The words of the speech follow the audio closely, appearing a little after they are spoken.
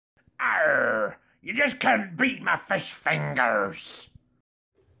Arr! You just can't beat my fish fingers.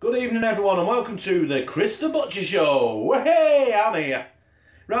 Good evening, everyone, and welcome to the Chris the Butcher Show. Hey, I'm here.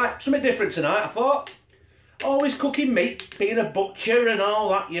 Right, something different tonight, I thought. Always cooking meat, being a butcher and all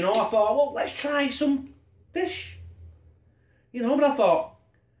that, you know. I thought, well, let's try some fish. You know, but I thought,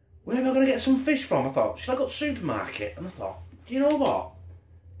 where am I going to get some fish from? I thought, should I go to the supermarket? And I thought, you know what?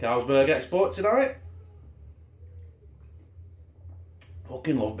 Carlsberg Export tonight.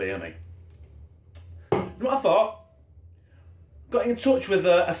 Fucking love beer, mate. You know what I thought? Got in touch with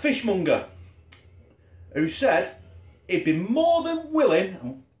a fishmonger who said he'd be more than willing,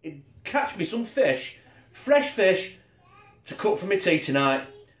 and he'd catch me some fish, fresh fish, to cook for me tea tonight.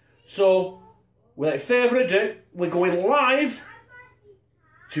 So, without further ado, we're going live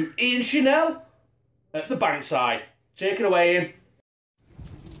to Ian Chanel at the Bankside. Take it away, Ian.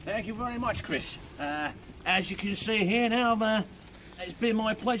 Thank you very much, Chris. As you can see here now, it's been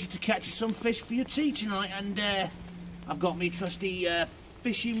my pleasure to catch you some fish for your tea tonight, and I've got me trusty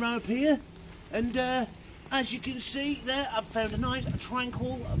fishing rope here, and as you can see there, I've found a nice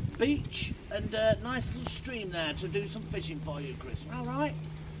tranquil beach and a nice little stream there to do some fishing for you, Chris. All right?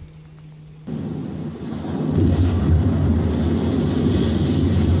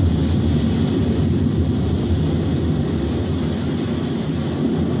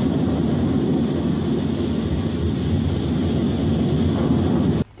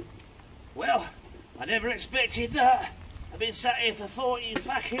 I never expected that. I've been sat here for 14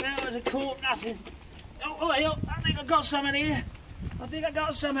 fucking hours and caught nothing. Oh, wait up. I think I got something here. I think I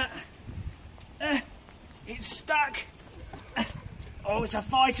got something. It's stuck. Oh, it's a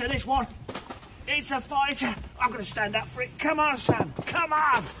fighter, this one. It's a fighter. I'm going to stand up for it. Come on, son. Come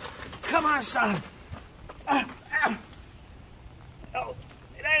on. Come on, son. Oh,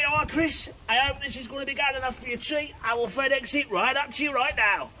 there you are, Chris. I hope this is going to be good enough for your treat. I will FedEx it right up to you right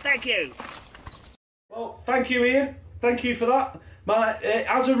now. Thank you. Well, thank you, Ian. Thank you for that. It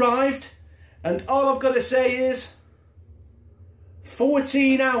has arrived, and all I've got to say is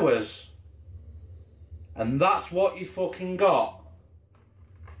 14 hours, and that's what you fucking got.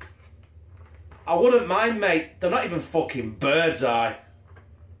 I wouldn't mind, mate. They're not even fucking bird's eye.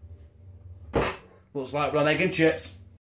 Looks like raw egg and chips.